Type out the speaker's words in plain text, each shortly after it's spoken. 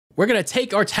We're going to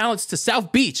take our talents to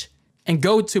South Beach and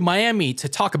go to Miami to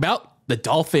talk about the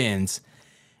Dolphins.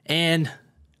 And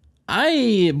I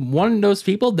am one of those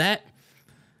people that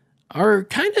are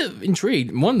kind of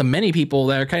intrigued. One of the many people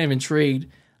that are kind of intrigued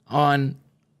on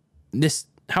this,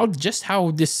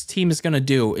 how this team is going to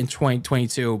do in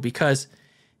 2022, because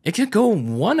it could go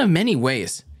one of many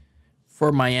ways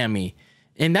for Miami.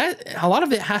 And that a lot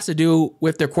of it has to do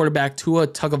with their quarterback, Tua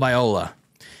Tagovailoa.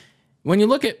 When you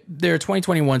look at their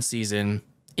 2021 season,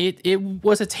 it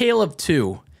was a tale of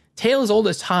two. Tale as old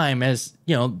as time, as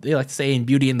you know, they like to say in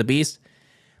Beauty and the Beast.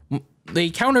 They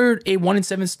countered a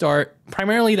 1-7 start.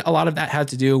 Primarily, a lot of that had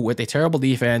to do with a terrible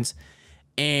defense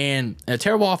and a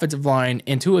terrible offensive line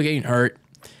and Tua getting hurt.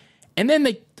 And then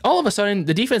all of a sudden,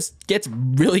 the defense gets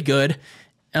really good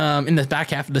in the back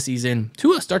half of the season.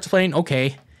 Tua starts playing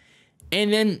okay.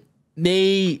 And then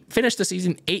they finished the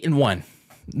season 8-1.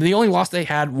 The only loss they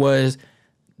had was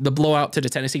the blowout to the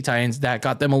Tennessee Titans that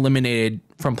got them eliminated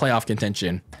from playoff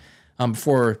contention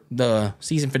for the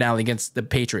season finale against the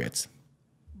Patriots.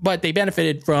 But they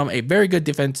benefited from a very good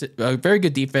defense,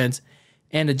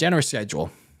 and a generous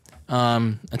schedule.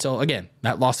 Until again,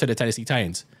 that loss to the Tennessee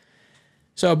Titans.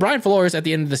 So Brian Flores, at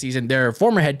the end of the season, their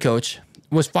former head coach,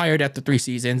 was fired after 3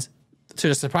 seasons, to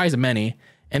the surprise of many,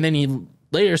 and then he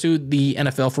later sued the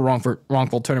NFL for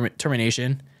wrongful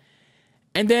termination,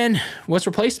 and then was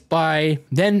replaced by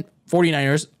then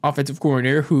 49ers offensive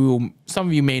coordinator, who some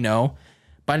of you may know,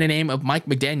 by the name of Mike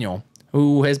McDaniel,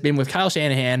 who has been with Kyle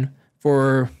Shanahan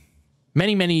for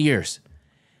many, many years.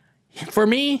 For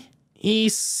me, he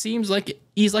seems like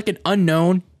he's like an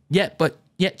unknown yet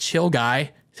chill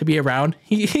guy to be around.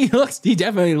 He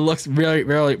definitely looks very,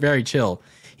 very, very chill.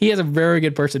 He has a very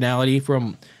good personality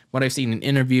from what I've seen in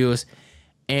interviews,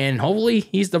 and hopefully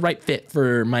he's the right fit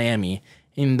for Miami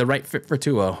and the right fit for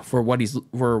Tua for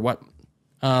what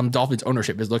Dolphins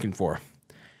ownership is looking for.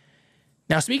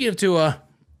 Now, speaking of Tua,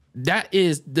 that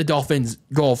is the Dolphins'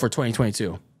 goal for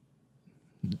 2022.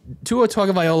 Tua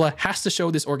Tagovailoa has to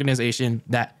show this organization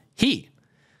that he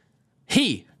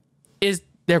is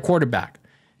their quarterback,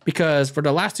 because for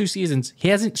the last 2 seasons, he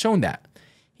hasn't shown that.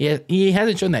 He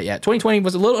hasn't shown that yet. 2020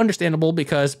 was a little understandable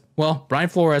because, well, Brian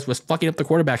Flores was fucking up the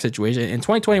quarterback situation. In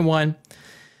 2021,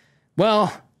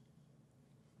 well,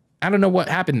 I don't know what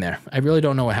happened there. I really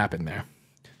don't know what happened there.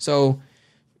 So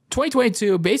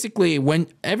 2022, basically, when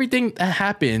everything that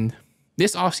happened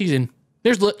this offseason,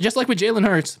 there's just like with Jalen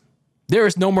Hurts, there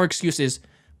is no more excuses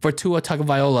for Tua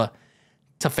Tagovailoa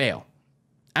to fail.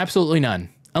 Absolutely none.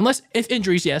 Unless if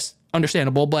injuries, yes,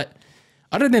 understandable. But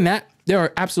other than that, there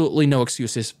are absolutely no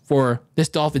excuses for this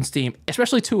Dolphins team,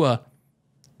 especially Tua,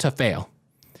 to fail.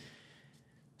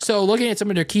 So looking at some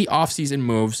of their key offseason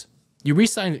moves, you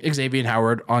re-signed Xavier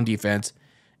Howard on defense,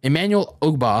 Emmanuel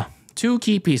Ogbah, 2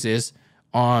 key pieces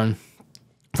from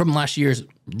last year's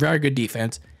very good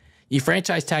defense. You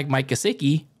franchise tag Mike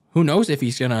Gesicki. Who knows if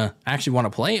he's going to actually want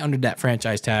to play under that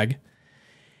franchise tag.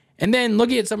 And then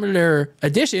looking at some of their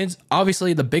additions,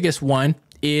 obviously the biggest one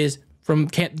is from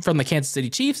the Kansas City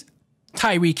Chiefs,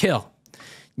 Tyreek Hill.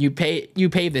 You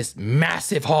pay this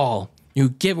massive haul. You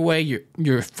give away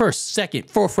your first, second,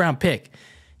 4th round pick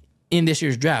in this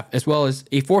year's draft, as well as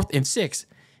a 4th and 6th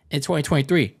in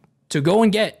 2023 to go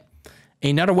and get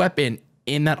another weapon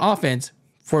in that offense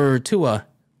for Tua,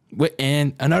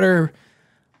 and another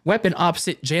weapon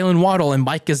opposite Jalen Waddle and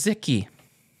Mike Gesicki.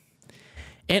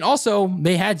 And also,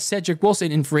 they had Cedric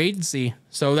Wilson in free agency,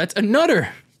 so that's another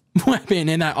weapon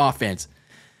in that offense.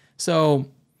 So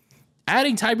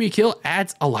adding Tyreek Hill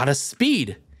adds a lot of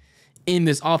speed in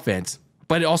this offense,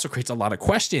 but it also creates a lot of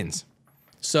questions.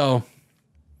 So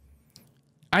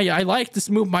I like this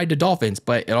move by the Dolphins,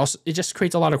 but it just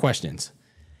creates a lot of questions.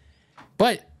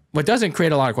 But what doesn't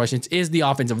create a lot of questions is the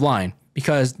offensive line,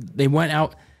 because they went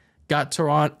out, got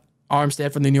Teron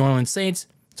Armstead from the New Orleans Saints,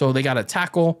 so they got a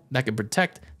tackle that could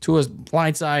protect Tua's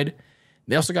blind side.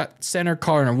 They also got center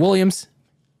Connor Williams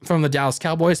from the Dallas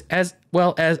Cowboys, as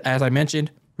well as I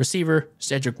mentioned, receiver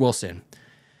Cedric Wilson.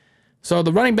 So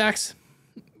the running backs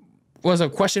was a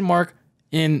question mark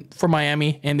for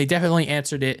Miami, and they definitely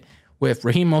answered it with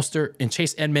Raheem Mostert and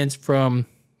Chase Edmonds from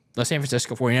the San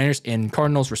Francisco 49ers and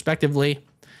Cardinals, respectively.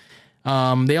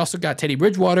 They also got Teddy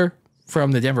Bridgewater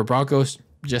from the Denver Broncos,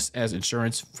 just as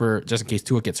insurance just in case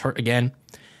Tua gets hurt again.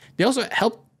 They also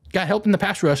got help in the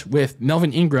pass rush with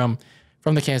Melvin Ingram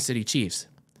from the Kansas City Chiefs.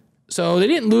 So they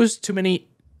didn't lose too many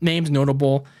names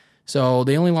notable. So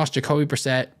they only lost Jacoby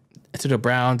Brissett to the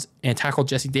Browns and tackled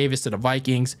Jesse Davis to the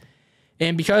Vikings.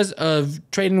 And because of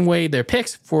trading away their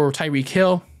picks for Tyreek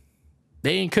Hill,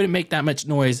 they couldn't make that much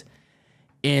noise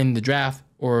in the draft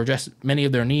or address many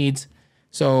of their needs.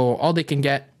 So all they can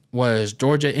get was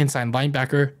Georgia inside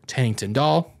linebacker Tennington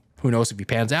Dahl. Who knows if he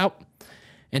pans out?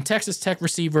 And Texas Tech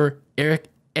receiver Eric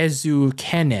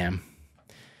Ezukanam.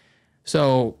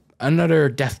 So another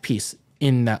depth piece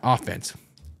in that offense.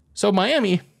 So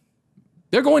Miami,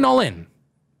 they're going all in.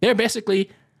 They're basically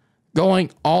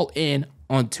going all in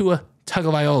on Tua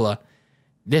Tagovailoa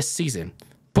this season.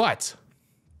 But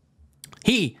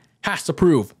he has to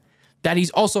prove that he's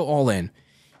also all in.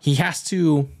 He has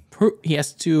to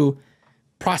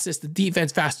process the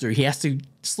defense faster. He has to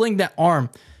sling that arm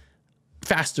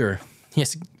faster.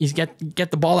 He's got to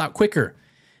get the ball out quicker.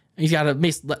 He's got to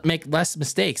make less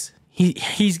mistakes.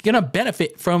 He's going to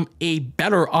benefit from a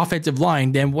better offensive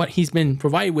line than what he's been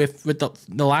provided with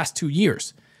the last 2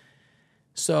 years.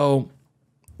 So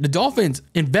the Dolphins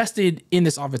invested in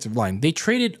this offensive line. They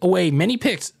traded away many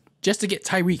picks just to get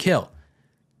Tyreek Hill.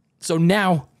 So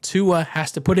now Tua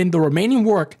has to put in the remaining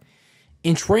work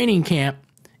in training camp,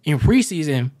 in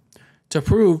preseason, to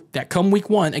prove that come week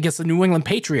 1 against the New England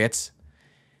Patriots,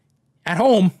 at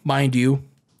home, mind you,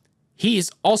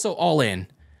 he's also all in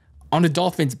on the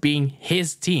Dolphins being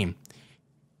his team.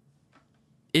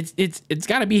 It's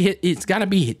gotta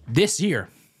be this year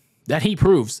that he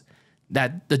proves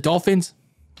that the Dolphins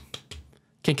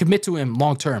can commit to him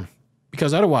long term.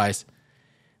 Because otherwise,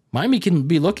 Miami can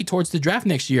be looking towards the draft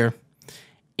next year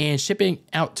and shipping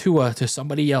out Tua to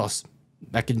somebody else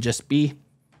that can just be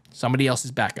somebody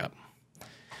else's backup.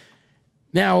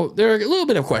 Now, there are a little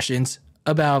bit of questions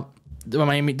about the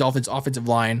Miami Dolphins offensive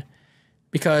line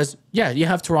because, yeah, you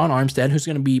have Teron Armstead, who's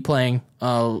going to be playing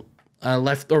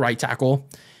left or right tackle.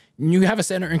 You have a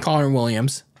center in Connor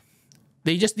Williams.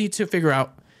 They just need to figure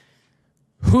out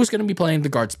who's going to be playing the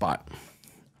guard spot,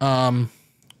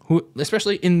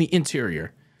 especially in the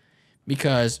interior,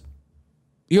 because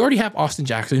you already have Austin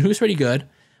Jackson, who's pretty good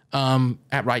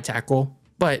at right tackle,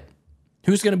 but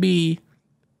who's going to be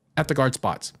at the guard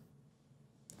spots?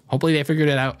 Hopefully they figured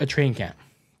it out at training camp.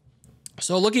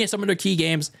 So looking at some of their key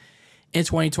games in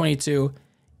 2022,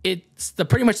 it's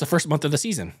pretty much the first month of the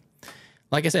season.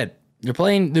 Like I said, you're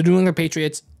playing the New England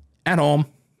Patriots at home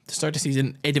to start the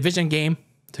season, a division game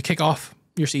to kick off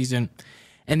your season.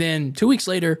 And then 2 weeks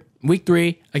later, week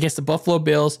 3 against the Buffalo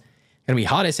Bills, going to be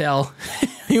hot as hell,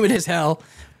 humid as hell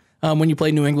when you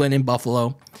play New England in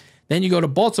Buffalo. Then you go to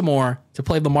Baltimore to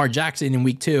play Lamar Jackson in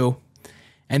week 2.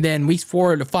 And then weeks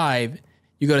 4 to 5,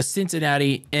 you go to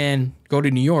Cincinnati and go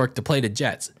to New York to play the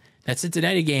Jets. That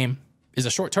Cincinnati game is a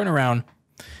short turnaround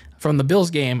from the Bills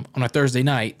game on a Thursday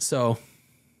night. So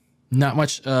not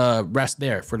much rest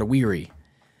there for the weary.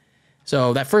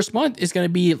 So that first month is going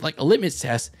to be like a litmus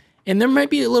test. And there might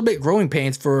be a little bit growing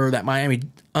pains for that Miami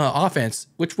offense,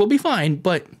 which will be fine.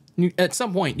 But at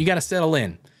some point, you got to settle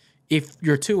in. If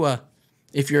you're Tua,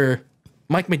 if you're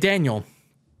Mike McDaniel,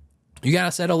 you got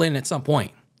to settle in at some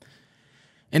point.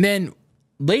 And then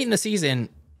late in the season,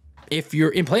 if you're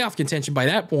in playoff contention by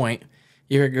that point,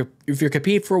 if you're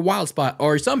competing for a wild spot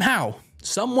or somehow,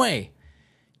 some way,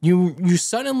 you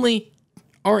suddenly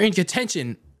are in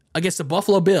contention against the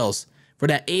Buffalo Bills for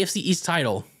that AFC East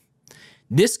title,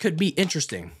 this could be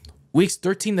interesting. Weeks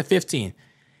 13 to 15,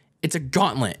 it's a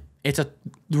gauntlet. It's a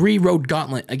 3-road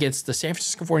gauntlet against the San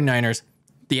Francisco 49ers,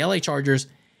 the LA Chargers,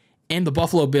 and the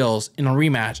Buffalo Bills in a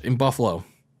rematch in Buffalo.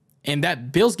 And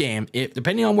that Bills game,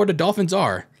 depending on where the Dolphins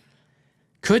are,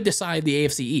 could decide the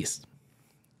AFC East.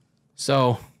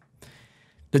 So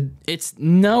it's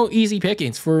no easy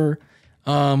pickings for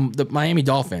the Miami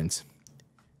Dolphins.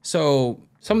 So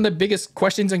some of the biggest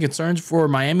questions and concerns for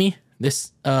Miami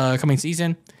this coming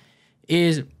season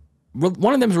is,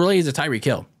 one of them is related to Tyreek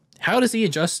Hill. How does he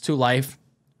adjust to life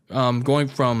going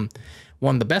from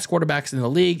one of the best quarterbacks in the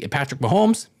league, Patrick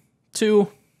Mahomes, to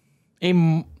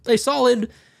a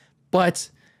solid but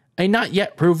a not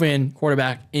yet proven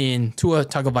quarterback in Tua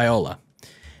Tagovailoa?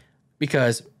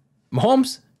 Because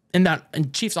Mahomes in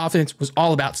that Chiefs offense was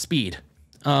all about speed.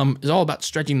 It's all about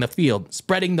stretching the field,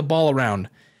 spreading the ball around.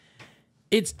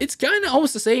 It's kind of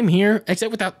almost the same here, except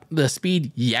without the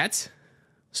speed yet.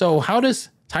 So how does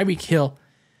Tyreek Hill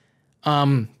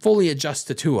fully adjust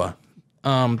to Tua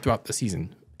throughout the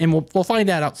season? And we'll find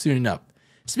that out soon enough.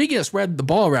 Speaking of spread the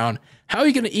ball around, how are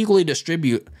you going to equally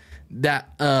distribute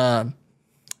that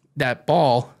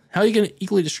ball? How are you going to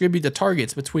equally distribute the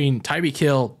targets between Tyreek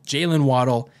Hill, Jalen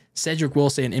Waddle, Cedric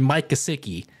Wilson, and Mike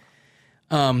Gesicki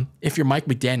if you're Mike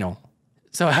McDaniel?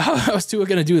 So how is Tua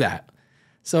going to do that?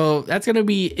 So that's going to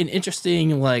be an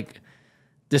interesting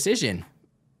decision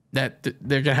that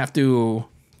they're going to have to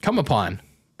come upon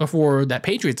before that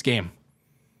Patriots game.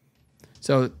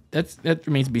 So that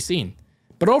remains to be seen.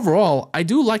 But overall, I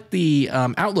do like the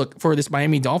outlook for this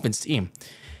Miami Dolphins team.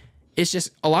 It's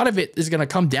just a lot of it is going to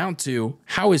come down to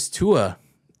how is Tua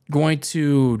going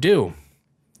to do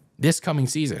this coming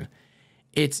season.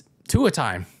 It's Tua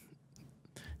time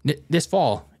this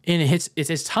fall, and it's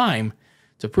his time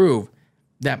to prove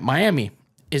that Miami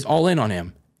is all in on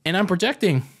him. And I'm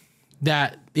projecting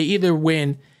that they either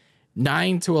win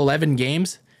 9 to 11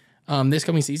 games this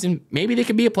coming season. Maybe they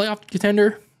could be a playoff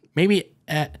contender. Maybe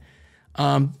at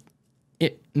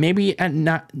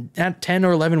not 10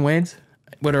 or 11 wins,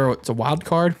 whether it's a wild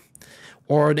card,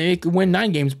 or they could win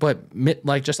 9 games, but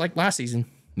just like last season,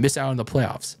 miss out on the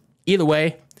playoffs. Either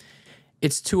way,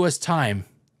 it's Tua's time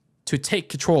to take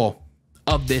control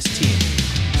of this team.